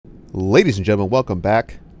Ladies and gentlemen, welcome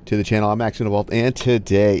back to the channel. I'm AxionEvolved, and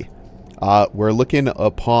today we're looking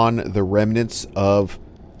upon the remnants of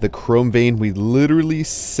the chrome vein we literally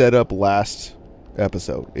set up last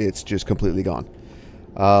episode. It's just completely gone.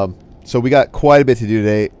 So we got quite a bit to do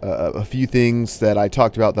today. A few things that I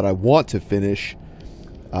talked about that I want to finish.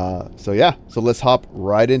 So yeah, so let's hop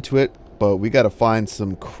right into it. But we got to find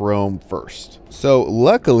some chrome first. So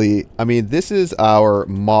luckily, I mean, this is our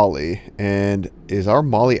molly. And is our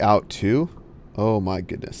molly out too? Oh my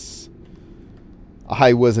goodness.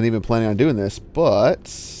 I wasn't even planning on doing this, but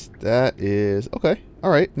that is okay.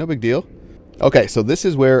 All right, no big deal. Okay, so this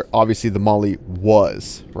is where obviously the molly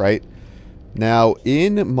was, right? Now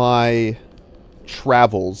in my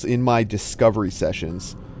travels, in my discovery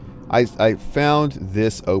sessions, I found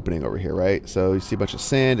this opening over here, right? So you see a bunch of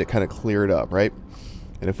sand, it kind of cleared up, right?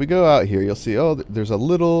 And if we go out here, you'll see, oh, there's a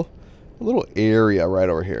little area right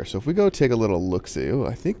over here. So if we go take a little look-see, oh,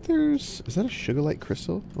 I think is that a sugarlight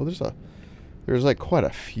crystal? Oh, there's like quite a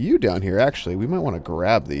few down here, actually. We might want to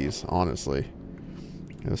grab these, honestly.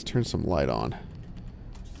 Let's turn some light on.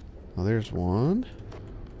 Oh, there's one.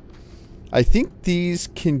 I think these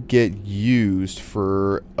can get used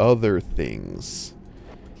for other things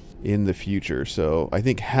in the future, so I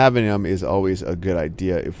think having them is always a good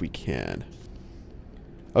idea if we can.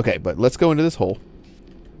 Okay, but let's go into this hole,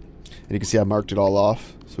 and you can see I marked it all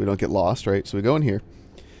off so we don't get lost, right? So we go in here,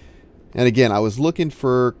 and again, I was looking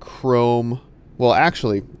for chrome. Well,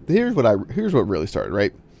 actually, here's what really started,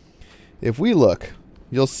 right? If we look,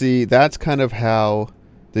 you'll see that's kind of how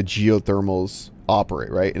the geothermals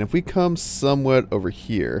operate, right? And if we come somewhat over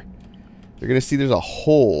here, you're gonna see there's a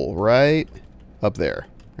hole right up there.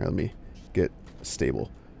 Let me get stable.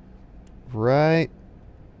 Right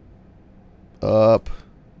up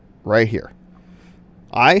right here.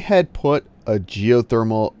 I had put a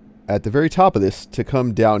geothermal at the very top of this to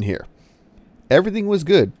come down here. Everything was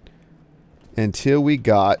good until we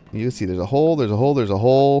got, you can see there's a hole, there's a hole, there's a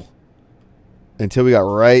hole, until we got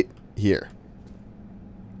right here.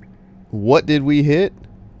 What did we hit?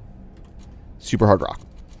 Super hard rock.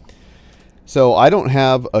 So I don't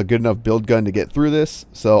have a good enough build gun to get through this,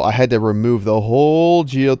 so I had to remove the whole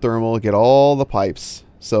geothermal, get all the pipes.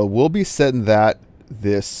 So we'll be setting that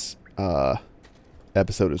this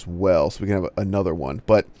episode as well, so we can have another one.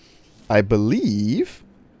 But I believe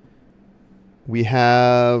we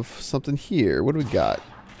have something here. What do we got?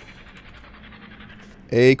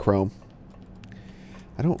 A chrome.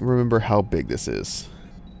 I don't remember how big this is.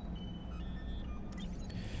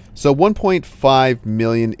 So 1.5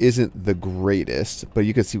 million isn't the greatest, but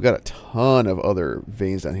you can see we've got a ton of other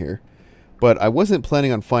veins down here. But I wasn't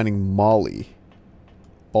planning on finding molly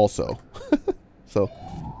also. So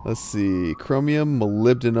let's see. Chromium,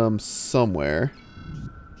 molybdenum somewhere.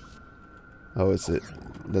 Oh, is it?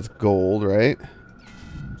 That's gold, right?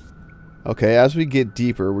 Okay, as we get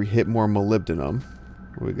deeper, we hit more molybdenum.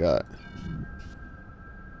 What we got?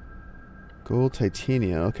 Gold,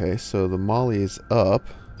 titanium. Okay, so the molly is up.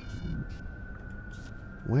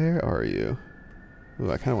 Where are you?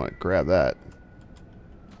 Ooh, I kind of want to grab that.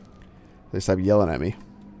 They stop yelling at me.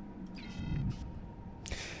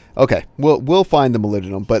 Okay, we'll find the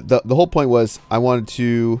molybdenum, but the whole point was I wanted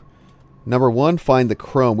to, number one, find the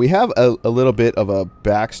chrome. We have a little bit of a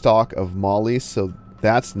backstock of molly, so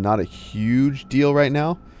that's not a huge deal right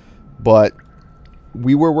now. But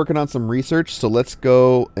we were working on some research, so let's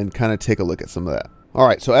go and kind of take a look at some of that. All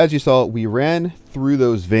right, so as you saw, we ran through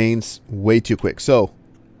those veins way too quick. So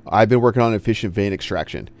I've been working on efficient vein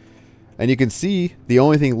extraction. And you can see the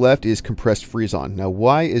only thing left is compressed freeze-on. Now,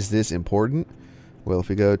 why is this important? Well, if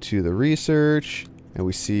we go to the research and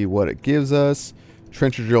we see what it gives us,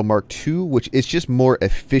 trencher drill Mark II, which is just more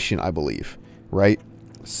efficient, I believe, right?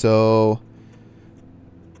 So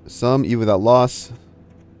some even without loss.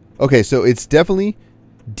 Okay, so it's definitely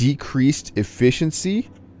decreased efficiency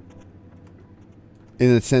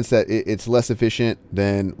in the sense that it's less efficient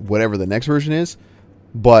than whatever the next version is,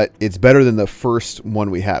 but it's better than the first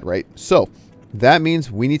one we had, right? So that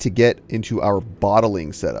means we need to get into our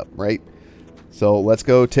bottling setup, right? So let's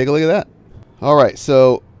go take a look at that. All right,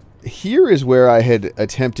 so here is where I had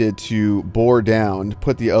attempted to bore down,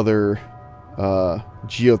 put the other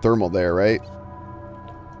geothermal there, right?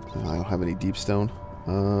 I don't have any deep stone.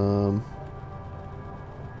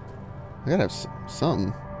 I gotta have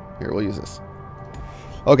something. Here, we'll use this.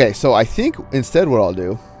 Okay, so I think instead what I'll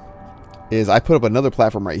do is I put up another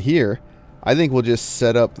platform right here. I think we'll just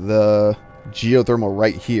set up the geothermal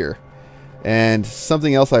right here. And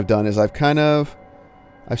something else I've done is I've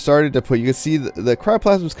started to put, you can see the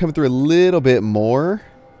cryoplasm is coming through a little bit more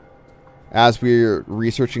as we're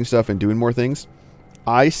researching stuff and doing more things.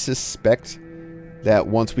 I suspect that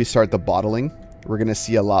once we start the bottling, we're going to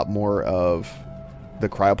see a lot more of the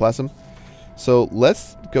cryoplasm. So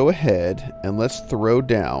let's go ahead and let's throw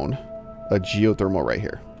down a geothermal right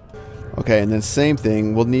here. Okay, and then same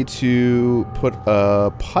thing, we'll need to put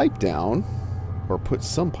a pipe down, or put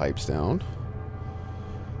some pipes down.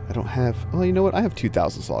 I don't have, oh, you know what? I have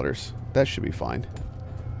 2,000 slaughters. That should be fine.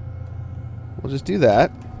 We'll just do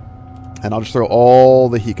that. And I'll just throw all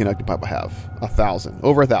the heat conducting pipe I have. 1,000.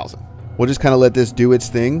 Over 1,000. We'll just kind of let this do its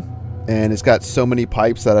thing. And it's got so many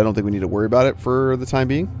pipes that I don't think we need to worry about it for the time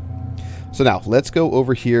being. So now, let's go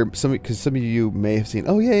over here. Because some of you may have seen...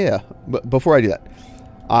 Oh, yeah. But before I do that,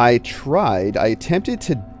 I attempted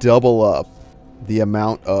to double up the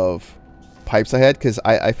amount of pipes I had. Because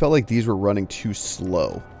I felt like these were running too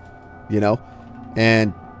slow. You know?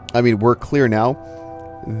 And, I mean, we're clear now.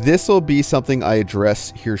 This will be something I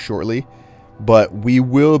address here shortly, but we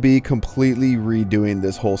will be completely redoing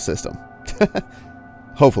this whole system.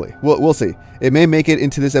 Hopefully. We'll see. It may make it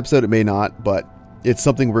into this episode, it may not, but it's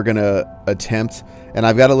something we're going to attempt. And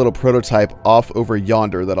I've got a little prototype off over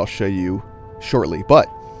yonder that I'll show you shortly. But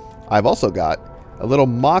I've also got a little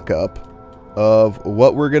mock-up of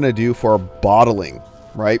what we're going to do for our bottling,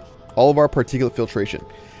 right? All of our particulate filtration.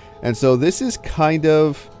 And so this is kind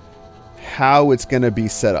of how it's going to be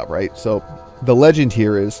set up, right? So the legend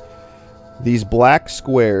here is these black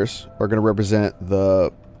squares are going to represent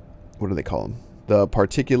the, what do they call them? The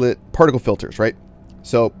particle filters, right?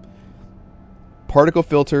 So particle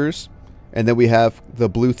filters, and then we have the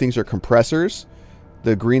blue things are compressors.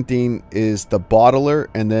 The green thing is the bottler,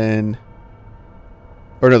 and then,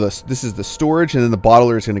 or no, this is the storage, and then the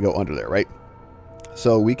bottler is going to go under there, right?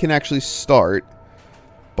 So we can actually start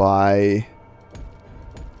by,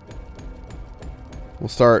 we'll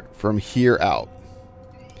start from here out.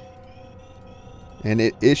 And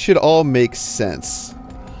it should all make sense.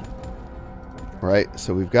 Right?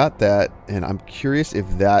 So we've got that. And I'm curious if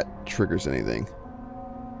that triggers anything.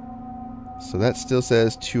 So that still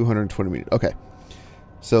says 220 meters. Okay.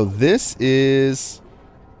 So this is...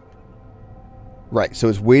 Right. So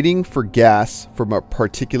it's waiting for gas from a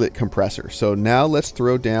particulate compressor. So now let's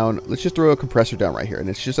throw down... Let's just throw a compressor down right here. And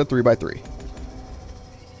it's just a 3x3.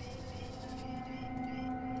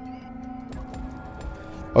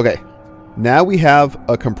 Okay. Now we have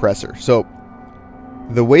a compressor. So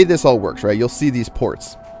the way this all works, right? You'll see these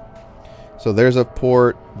ports. So there's a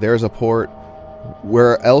port. There's a port.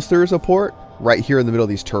 Where else there's a port? Right here in the middle of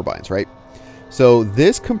these turbines, right? So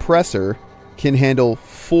this compressor can handle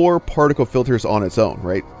 4 particle filters on its own,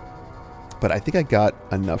 right? But I think I got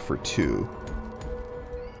enough for 2.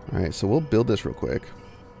 All right, so we'll build this real quick.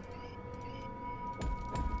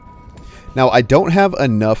 Now, I don't have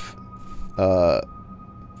enough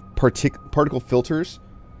particle filters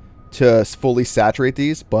to fully saturate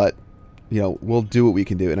these, but, you know, we'll do what we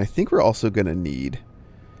can do. And I think we're also going to need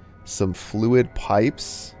some fluid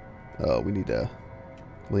pipes. We need to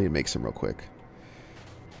make some real quick.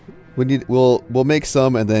 We'll make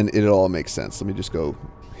some, and then it'll all make sense. Let me just go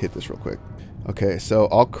hit this real quick. Okay, so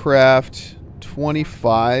I'll craft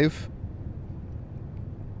 25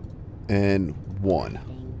 and 1.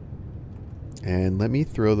 And let me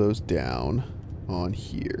throw those down on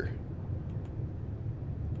here.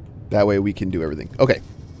 That way we can do everything. Okay.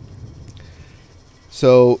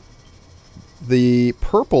 So the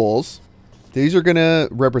purples, these are going to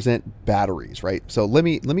represent batteries, right? So let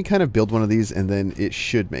me kind of build one of these, and then it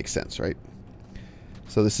should make sense, right?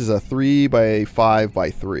 So this is a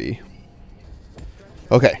 3x5x3.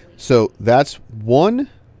 Okay, so that's one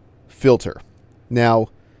filter. Now,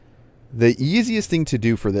 the easiest thing to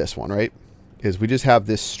do for this one, right, is we just have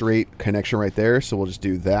this straight connection right there. So we'll just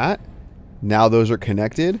do that. Now those are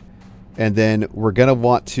connected. And then we're going to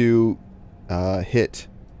want to hit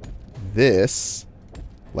this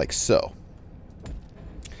like so.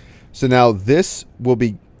 So now this will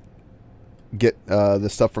get the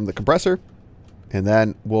stuff from the compressor. And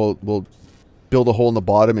then we'll build a hole in the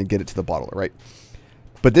bottom and get it to the bottler, right?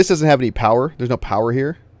 But this doesn't have any power. There's no power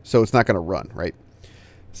here. So it's not going to run, right?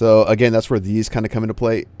 So again, that's where these kind of come into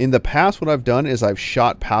play. In the past, what I've done is I've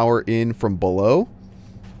shot power in from below.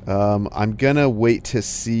 I'm going to wait to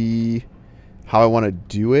see how I want to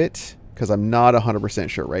do it, because I'm not 100%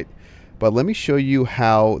 sure, right? But let me show you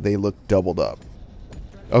how they look doubled up.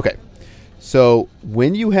 Okay. So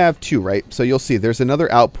when you have 2, right? So you'll see there's another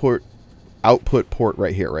output port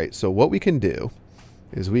right here, right? So what we can do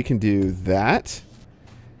is we can do that,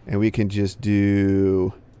 and we can just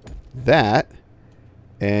do that,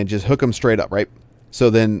 and just hook them straight up, right? So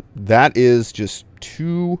then that is just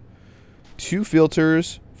two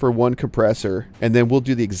filters for one compressor, and then we'll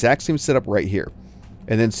do the exact same setup right here.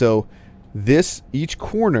 And then so this, each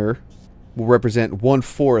corner will represent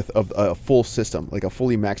 1/4 of a full system, like a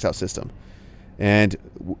fully maxed out system. And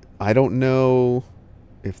I don't know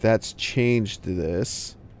if that's changed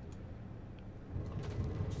this.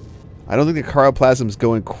 I don't think the cryoplasm's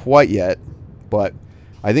going quite yet, but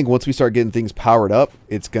I think once we start getting things powered up,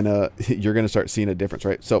 it's gonna you're gonna start seeing a difference,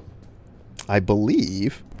 right? So I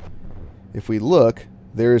believe if we look,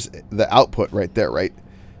 there's the output right there, right?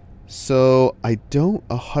 So I don't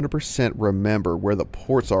 100% remember where the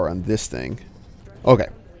ports are on this thing. Okay.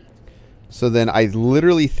 So then I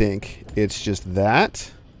literally think it's just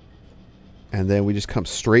that, and then we just come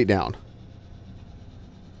straight down.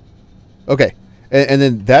 Okay. And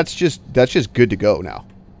then that's just good to go now.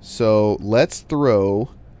 So let's throw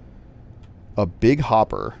a big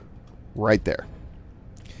hopper right there.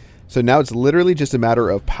 So now it's literally just a matter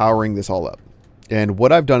of powering this all up. And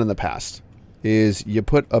what I've done in the past is you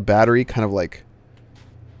put a battery kind of like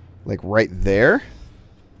right there,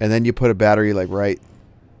 and then you put a battery like right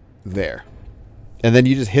there. And then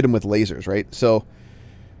you just hit them with lasers, right? So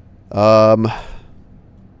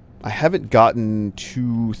I haven't gotten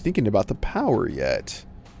to thinking about the power yet.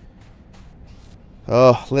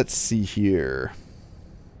 Oh, let's see here.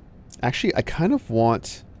 Actually, I kind of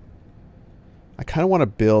want to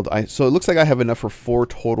build. So it looks like I have enough for 4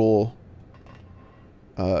 total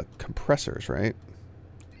compressors, right?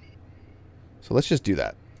 So let's just do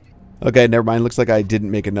that. Okay, never mind. Looks like I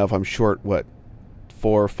didn't make enough. I'm short, what,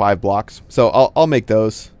 4 or 5 blocks. So I'll make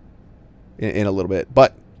those in a little bit.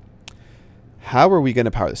 But how are we going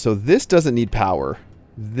to power this? So this doesn't need power.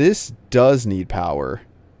 This does need power.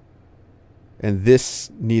 And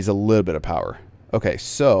this needs a little bit of power. Okay,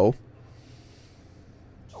 so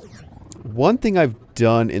one thing I've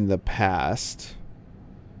done in the past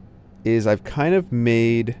is I've kind of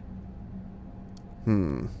made...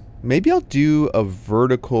 Maybe I'll do a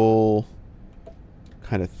vertical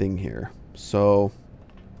kind of thing here. So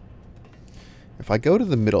if I go to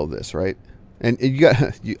the middle of this, right? And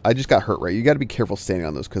I just got hurt, right? You got to be careful standing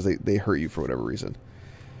on those because they hurt you for whatever reason.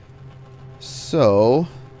 So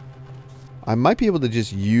I might be able to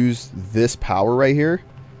just use this power right here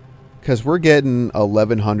because we're getting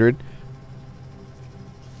 1100,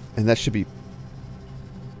 and that should be,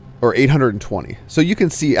 or 820. So you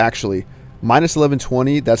can see actually minus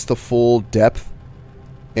 1120, that's the full depth,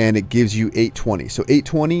 and it gives you 820. So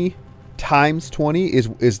 820 times 20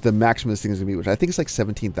 is the maximum this thing is going to be, which I think is like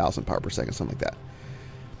 17,000 power per second, something like that.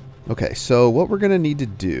 Okay, so what we're going to need to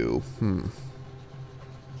do,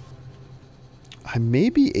 I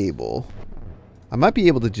might be able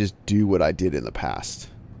to just do what I did in the past.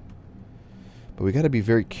 But we got to be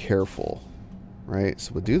very careful, right?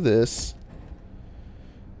 So we'll do this.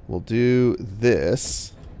 We'll do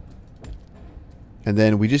this. And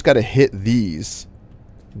then we just got to hit these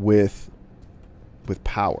with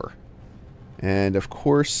power. And of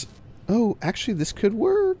course, oh, actually this could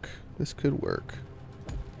work. This could work.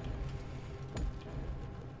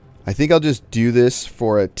 I think I'll just do this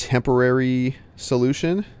for a temporary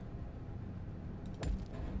solution.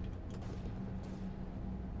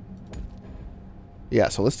 Yeah,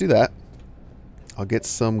 so let's do that. I'll get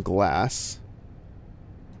some glass.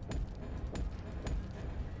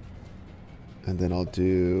 And then I'll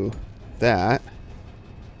do that.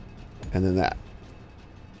 And then that.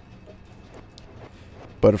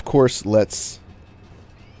 But of course, let's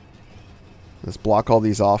block all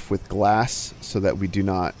these off with glass so that we do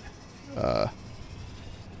not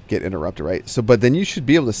get interrupted, right? So, but then you should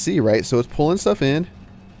be able to see, right? So it's pulling stuff in.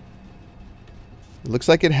 It looks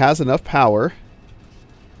like it has enough power.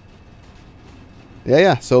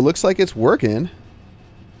 Yeah. So it looks like it's working.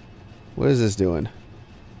 What is this doing?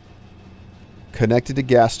 Connected to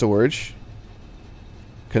gas storage.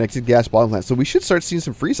 Connected gas bottling plant. So we should start seeing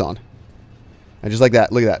some freeze on. And just like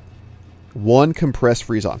that, look at that. 1 compressed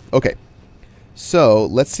freeze on. Okay. So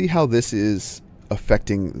let's see how this is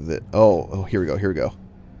affecting the... Oh, here we go. Here we go.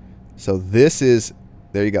 So this is...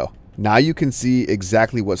 There you go. Now you can see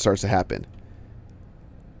exactly what starts to happen.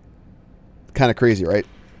 Kind of crazy, right?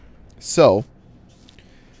 So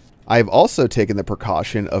I've also taken the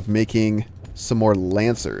precaution of making some more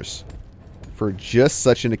lancers for just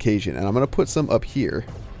such an occasion. And I'm going to put some up here.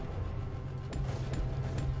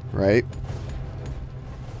 Right?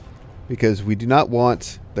 Because we do not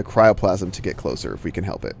want the cryoplasm to get closer if we can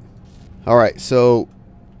help it. All right, so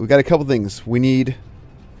we got a couple things. We need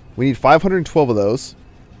 512 of those.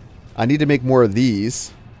 I need to make more of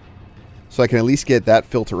these so I can at least get that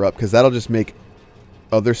filter up because that'll just make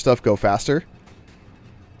other stuff go faster.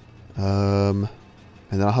 And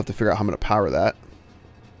then I'll have to figure out how I'm going to power that.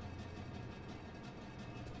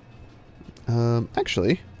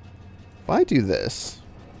 Actually, if I do this,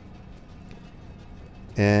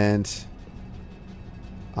 and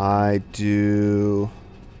I do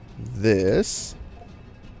this,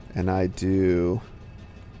 and I do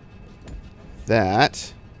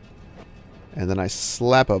that, and then I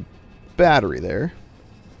slap a battery there.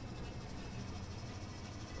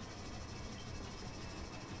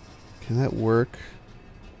 Can that work?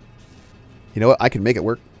 You know what? I can make it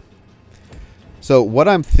work. So what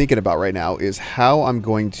I'm thinking about right now is how I'm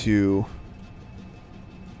going to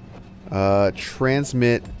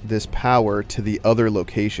transmit this power to the other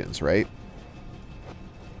locations, right?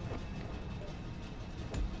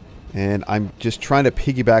 And I'm just trying to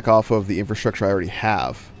piggyback off of the infrastructure I already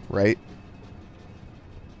have, right?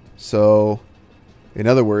 So, in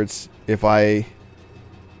other words, if I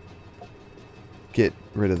get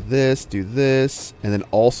rid of this, do this, and then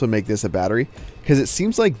also make this a battery, because it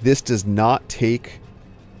seems like this does not take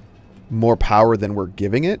more power than we're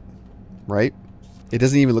giving it, right? It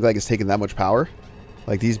doesn't even look like it's taking that much power.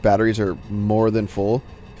 Like, these batteries are more than full.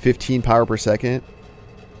 15 power per second.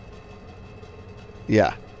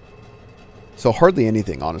 Yeah. So hardly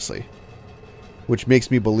anything, honestly. Which makes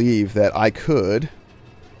me believe that I could,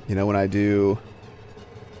 you know, when I do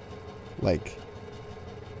like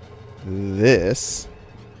this,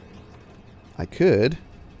 I could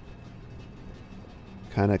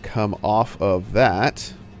kind of come off of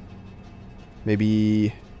that.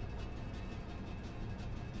 Maybe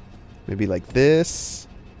like this.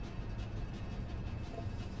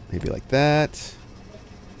 Maybe like that.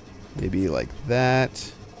 Maybe like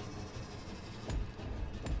that.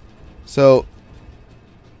 So,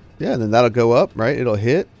 yeah, and then that'll go up, right? It'll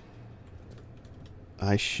hit.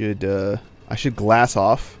 I should glass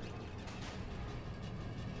off.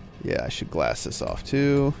 Yeah, I should glass this off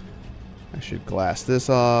too. I should glass this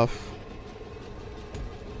off.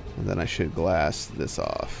 And then I should glass this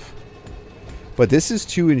off. But this is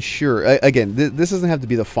to ensure, again, this doesn't have to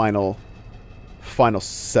be the final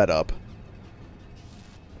setup.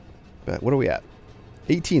 But what are we at?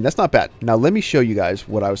 18. That's not bad. Now let me show you guys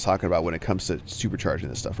what I was talking about when it comes to supercharging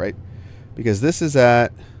this stuff, right? Because this is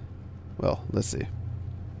at, well, let's see.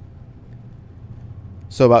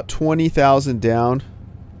 So about 20,000 down,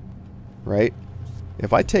 right?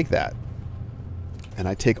 If I take that and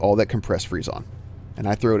I take all that compressed freeze on and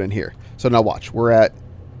I throw it in here. So now watch, we're at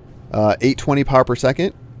 820 power per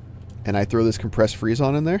second and I throw this compressed freeze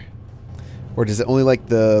on in there. Or does it only like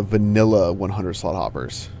the vanilla 100 slot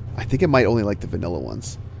hoppers? I think it might only like the vanilla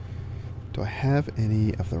ones. Do I have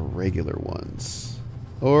any of the regular ones?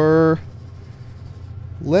 Or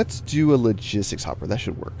let's do a logistics hopper. That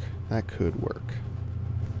should work. That could work.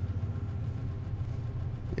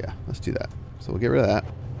 Yeah, let's do that. So we'll get rid of that.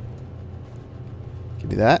 Give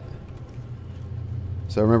me that.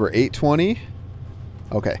 So remember 820.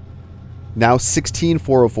 Okay. Now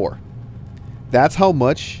 16,404. That's how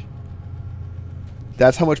much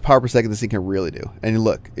power per second this thing can really do. And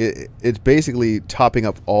look, it's basically topping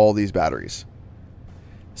up all these batteries.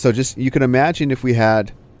 So just, you can imagine if we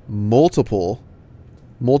had multiple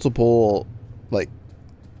like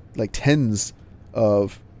tens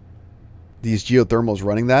of these geothermals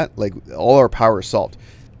running that, like all our power is solved.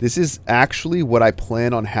 This is actually what I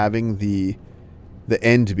plan on having the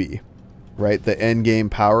end be, right? The end game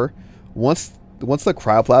power. Once the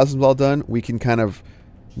cryoplasm is all done, we can kind of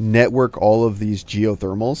network all of these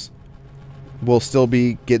geothermals. We'll still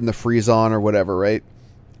be getting the freeze on or whatever, right?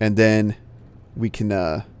 And then we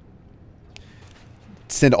can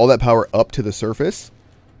send all that power up to the surface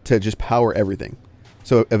to just power everything.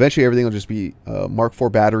 So eventually everything will just be Mark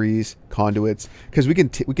IV batteries, conduits, because we can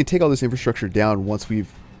take all this infrastructure down once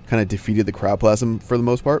we've kind of defeated the cryoplasm for the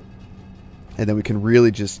most part, and then we can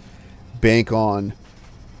really just bank on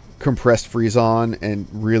compressed freeze on and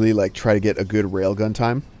really like try to get a good railgun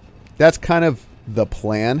time. That's kind of the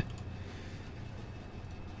plan.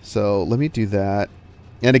 So let me do that.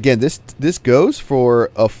 And again, this goes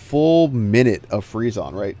for a full minute of freeze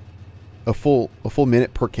on, right? A full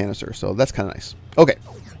minute per canister. So that's kind of nice. Okay.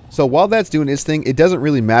 So while that's doing its thing, it doesn't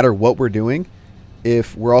really matter what we're doing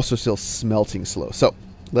if we're also still smelting slow. So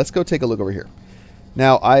let's go take a look over here.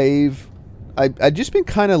 Now I've just been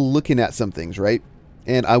kind of looking at some things, right?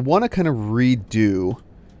 And I want to kind of redo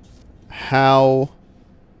how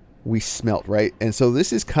we smelt, right? And so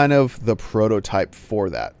this is kind of the prototype for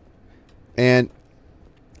that. And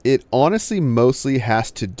it honestly mostly has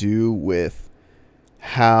to do with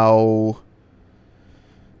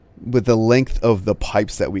with the length of the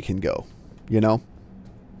pipes that we can go, you know?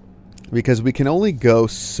 Because we can only go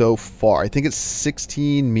so far. I think it's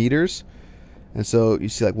 16 meters. And so you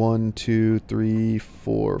see like 1, 2, 3,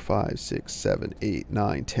 4, 5, 6, 7, 8,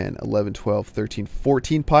 9, 10, 11, 12, 13,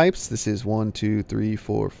 14 pipes. This is 1, 2, 3,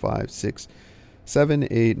 4, 5, 6, 7,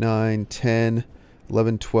 8, 9, 10,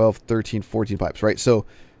 11, 12, 13, 14 pipes, right? So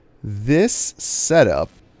this setup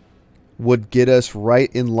would get us right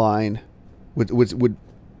in line, would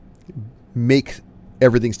make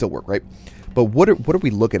everything still work, right? But what are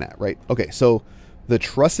we looking at, right? Okay, so the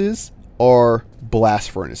trusses are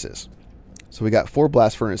blast furnaces. So we got 4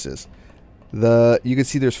 blast furnaces. You can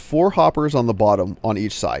see there's 4 hoppers on the bottom on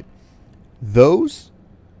each side. Those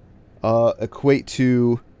equate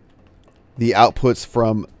to the outputs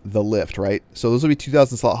from the lift, right? So those will be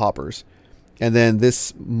 2,000 slot hoppers. And then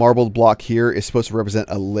this marbled block here is supposed to represent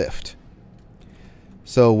a lift.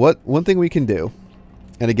 So one thing we can do,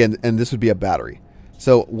 and again, and this would be a battery.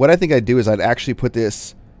 So what I think I'd do is I'd actually put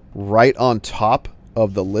this right on top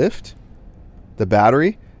of the lift, the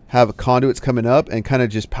battery, have conduits coming up and kind of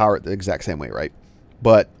just power it the exact same way, right?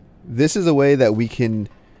 But this is a way that we can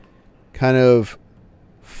kind of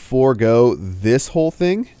forego this whole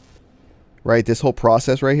thing, right? This whole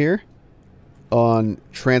process right here on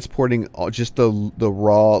transporting just the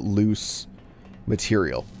raw, loose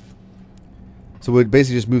material. So we'd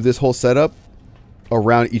basically just move this whole setup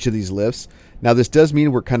around each of these lifts. Now this does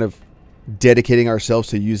mean we're kind of dedicating ourselves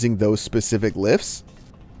to using those specific lifts.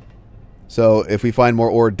 So if we find more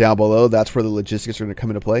ore down below, that's where the logistics are going to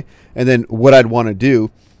come into play. And then what I'd want to do,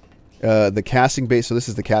 the casting base, so this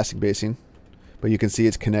is the casting basing, but you can see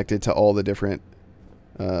it's connected to all the different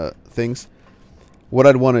things. What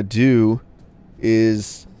I'd want to do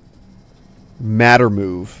is matter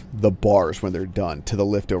move the bars when they're done to the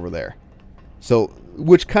lift over there. So,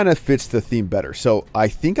 which kind of fits the theme better. So I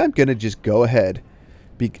think I'm going to just go ahead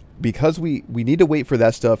because we need to wait for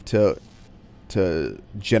that stuff to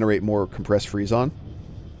generate more compressed freeze-on.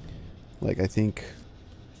 Like, I think...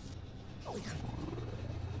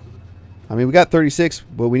 I mean, we got 36,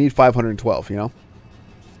 but we need 512, you know?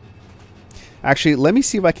 Actually, let me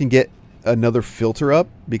see if I can get another filter up,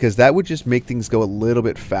 because that would just make things go a little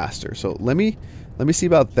bit faster. So let me see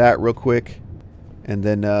about that real quick, and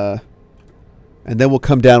then we'll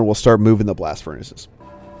come down and we'll start moving the blast furnaces.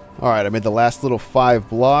 Alright, I made the last little 5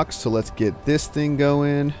 blocks, so let's get this thing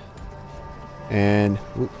going. And,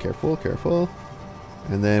 careful, careful.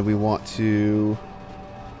 And then we want to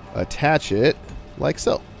attach it like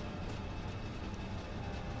so.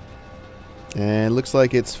 And looks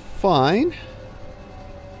like it's fine.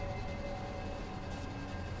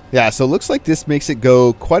 Yeah, so it looks like this makes it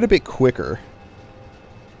go quite a bit quicker.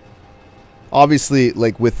 Obviously,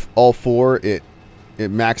 like with all 4, it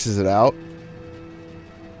maxes it out.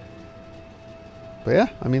 But yeah,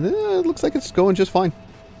 I mean, it looks like it's going just fine.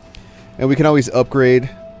 And we can always upgrade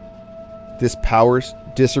this power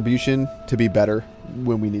distribution to be better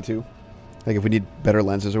when we need to. Like if we need better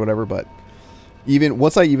lenses or whatever. But even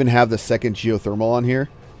once I even have the second geothermal on here,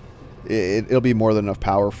 it'll be more than enough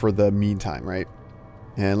power for the meantime, right?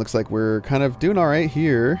 And it looks like we're kind of doing all right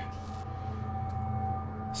here.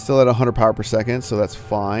 Still at 100 power per second, so that's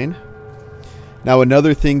fine. Now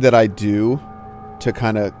another thing that I do to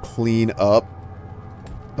kind of clean up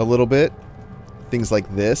a little bit, things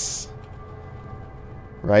like this,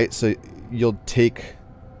 right? So you'll take,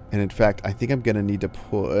 and in fact, I think I'm going to need to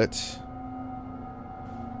put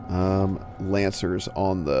lancers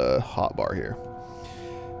on the hotbar here.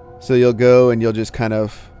 So you'll go and you'll just kind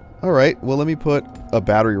of, all right, well, let me put a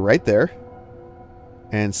battery right there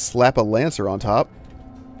and slap a lancer on top,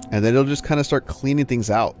 and then it'll just kind of start cleaning things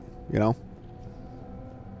out, you know?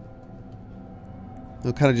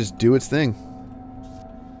 It'll kind of just do its thing.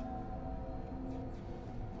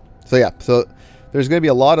 So yeah, so there's going to be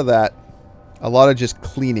a lot of that, a lot of just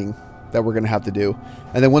cleaning that we're going to have to do.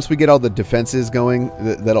 And then once we get all the defenses going,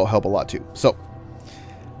 that'll help a lot too. So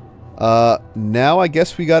now I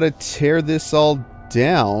guess we got to tear this all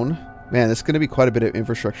down. Man, this is going to be quite a bit of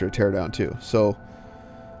infrastructure to tear down too. So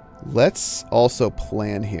let's also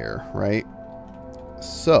plan here, right?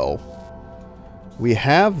 So we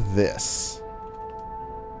have this.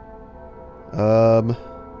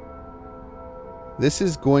 This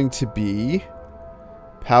is going to be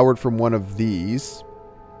powered from one of these.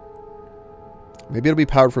 Maybe it'll be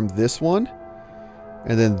powered from this one.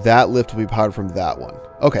 And then that lift will be powered from that one.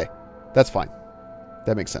 Okay, that's fine.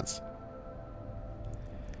 That makes sense.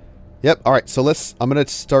 Yep, alright, so I'm going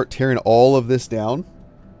to start tearing all of this down.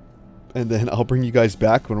 And then I'll bring you guys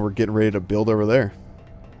back when we're getting ready to build over there.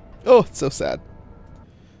 Oh, it's so sad.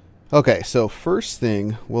 Okay, so first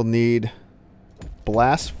thing, we'll need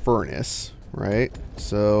blast furnace, right?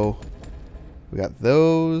 So we got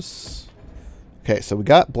those. Okay, so we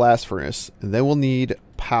got blast furnace, and then we'll need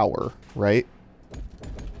power, right?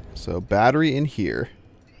 So battery in here.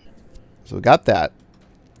 So we got that.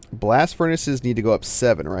 Blast furnaces need to go up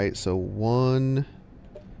 7, right? So 1,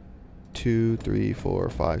 2, 3, 4,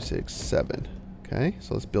 5, 6, 7. Okay,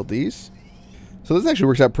 so let's build these. So this actually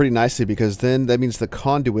works out pretty nicely because then that means the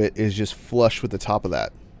conduit is just flush with the top of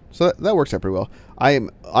that. So that works out pretty well.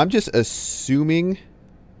 I'm just assuming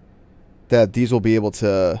that these will be able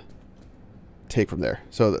to take from there.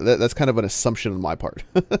 So that's kind of an assumption on my part.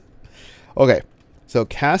 Okay, so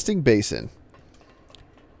casting basin.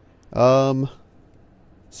 So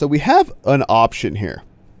we have an option here.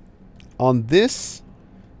 On this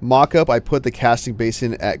mock-up, I put the casting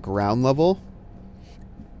basin at ground level.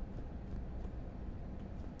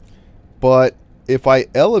 But if I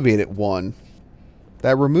elevate it 1,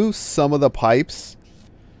 that removes some of the pipes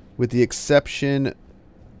with the exception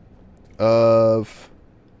of...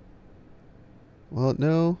 Well,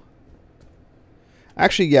 no.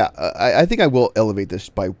 Actually, yeah, I think I will elevate this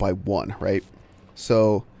by 1, right?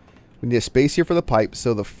 So we need a space here for the pipe.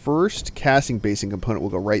 So the first casting basin component will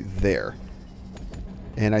go right there.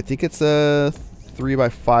 And I think it's a 3 by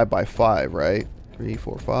 5 by 5, right? 3,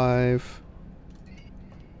 4, 5.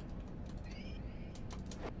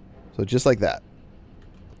 So just like that.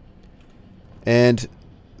 And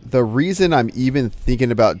the reason I'm even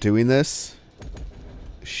thinking about doing this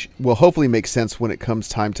will hopefully make sense when it comes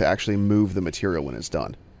time to actually move the material when it's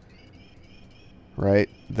done. Right?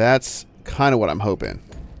 That's kind of what I'm hoping.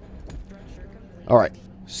 Alright,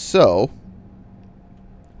 so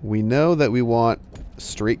we know that we want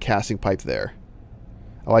straight casting pipe there.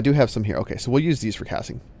 Oh, I do have some here. Okay, so we'll use these for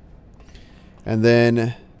casting. And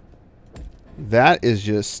then that is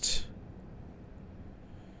just...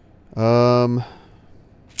 So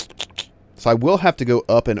I will have to go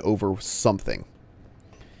up and over something.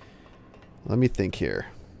 Let me think here.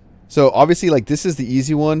 So obviously, like, this is the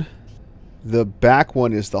easy one. The back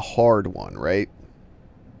one is the hard one, right?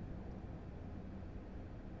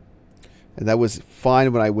 And that was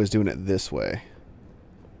fine when I was doing it this way.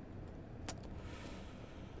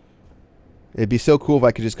 It'd be so cool if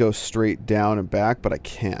I could just go straight down and back, but I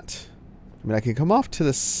can't. I mean, I can come off to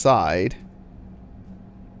the side,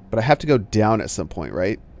 but I have to go down at some point,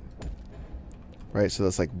 right? Right, so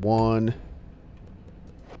that's like 1.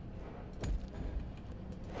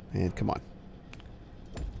 And come on.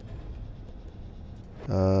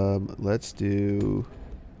 Let's do...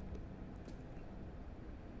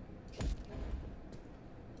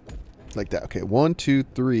 like that. Okay, 1, 2,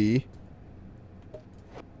 3...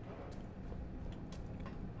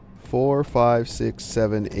 4, 5, 6,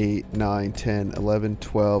 7, 8, 9, 10, 11,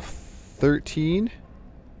 12, 13,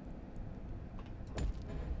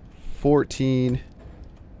 14,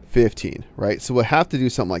 15, right? So we'll have to do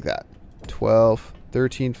something like that. 12,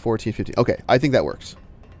 13, 14, 15. Okay, I think that works.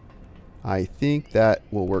 I think that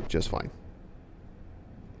will work just fine.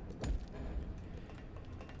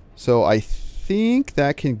 So I think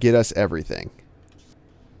that can get us everything.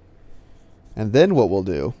 And then what we'll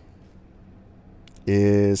do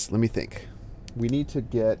is, let me think. We need to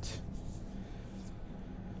get...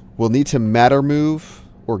 We'll need to matter move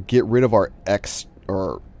or get rid of our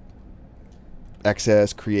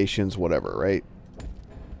excess creations, whatever, right?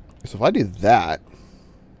 So if I do that,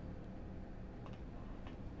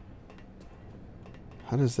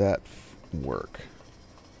 how does that work?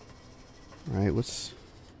 All right, let's...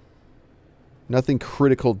 Nothing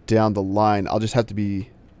critical down the line. I'll just have to be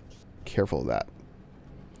careful of that.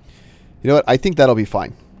 You know what? I think that'll be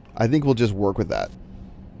fine. I think we'll just work with that.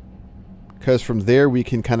 Because from there, we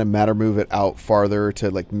can kind of matter move it out farther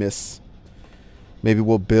to, like, miss. Maybe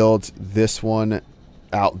we'll build this one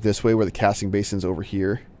out this way where the casting basin's over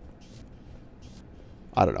here.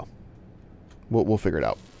 I don't know. We'll figure it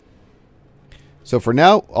out. So for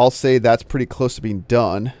now, I'll say that's pretty close to being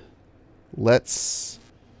done. Let's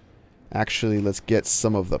get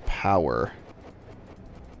some of the power.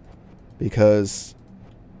 Because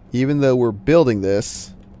even though we're building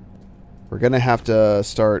this, we're going to have to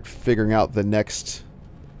start figuring out the next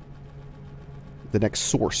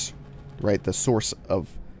source, right? The source of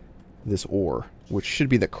this ore, which should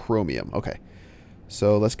be the chromium. Okay,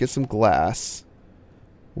 so let's get some glass.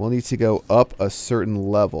 We'll need to go up a certain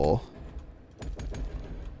level,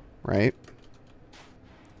 right?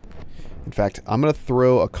 In fact, I'm going to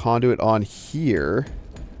throw a conduit on here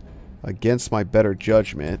against my better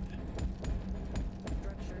judgment.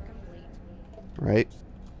 Right?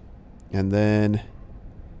 And then...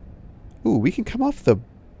 Ooh, we can come off the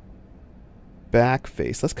back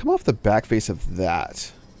face. Let's come off the back face of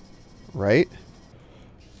that. Right?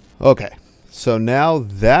 Okay. So now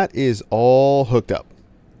that is all hooked up.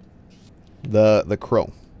 The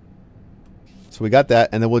chrome. So we got that,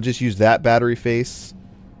 and then we'll just use that battery face,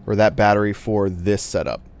 or that battery for this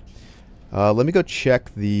setup. Let me go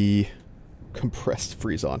check the compressed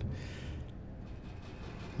freeze on.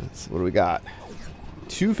 What do we got?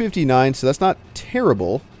 259, so that's not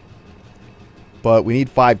terrible. But we need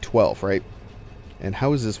 512, right? And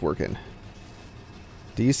how is this working?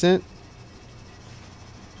 Decent?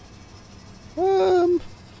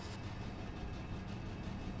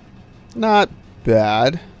 Not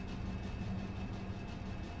bad.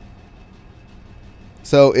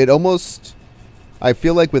 So it almost... I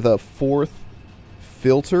feel like with a fourth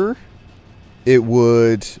filter, it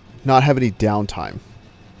would not have any downtime.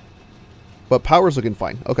 But power's looking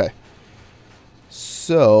fine. Okay.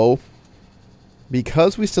 So,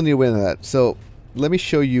 because we still need to win that, so let me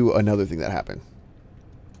show you another thing that happened.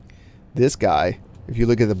 This guy, if you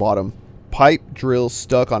look at the bottom, pipe drill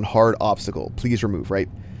stuck on hard obstacle. Please remove, right?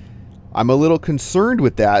 I'm a little concerned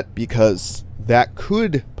with that because that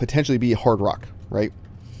could potentially be hard rock, right?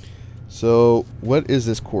 So, what is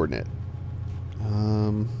this coordinate?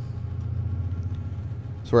 So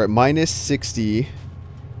we're at minus 60,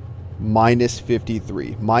 minus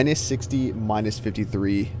 53. Minus 60, minus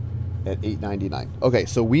 53 at 899. Okay,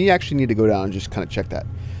 so we actually need to go down and just kind of check that.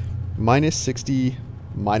 Minus 60,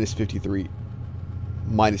 minus 53,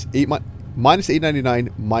 minus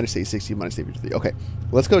 899, minus 860, minus 853. Okay,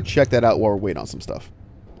 let's go check that out while we're waiting on some stuff.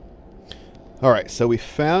 Alright, so we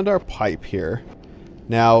found our pipe here.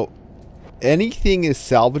 Now, anything is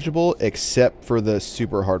salvageable except for the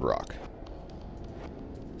super hard rock.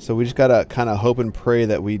 So we just gotta kind of hope and pray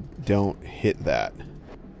that we don't hit that.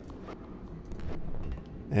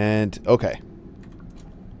 And, okay.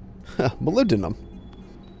 Molybdenum.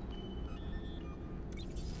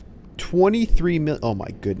 23 mil... Oh my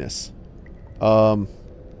goodness.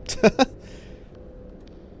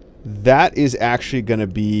 That is actually gonna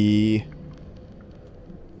be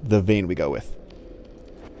the vein we go with.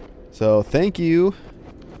 So, thank you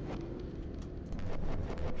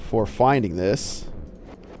for finding this.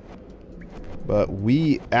 But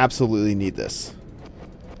we absolutely need this.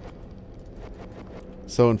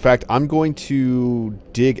 So, in fact, I'm going to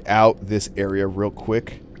dig out this area real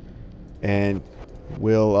quick. And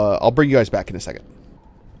I'll bring you guys back in a second.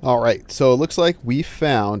 Alright, so it looks like we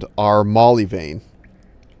found our moly vein.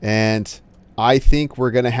 And I think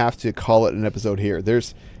we're going to have to call it an episode here.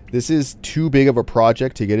 This is too big of a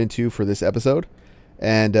project to get into for this episode.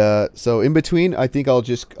 And so in between, I think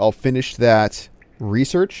I'll finish that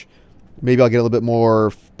research. Maybe I'll get a little bit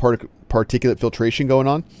more particulate filtration going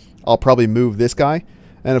on. I'll probably move this guy.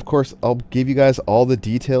 And of course, I'll give you guys all the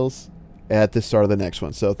details at the start of the next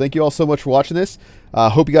one. So thank you all so much for watching this.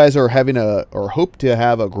 Hope you guys are hope to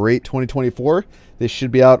have a great 2024. This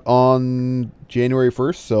should be out on January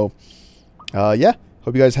 1st. So yeah,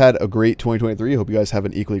 hope you guys had a great 2023. Hope you guys have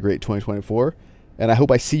an equally great 2024. And I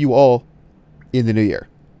hope I see you all in the new year.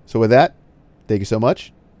 So with that, thank you so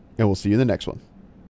much, and we'll see you in the next one.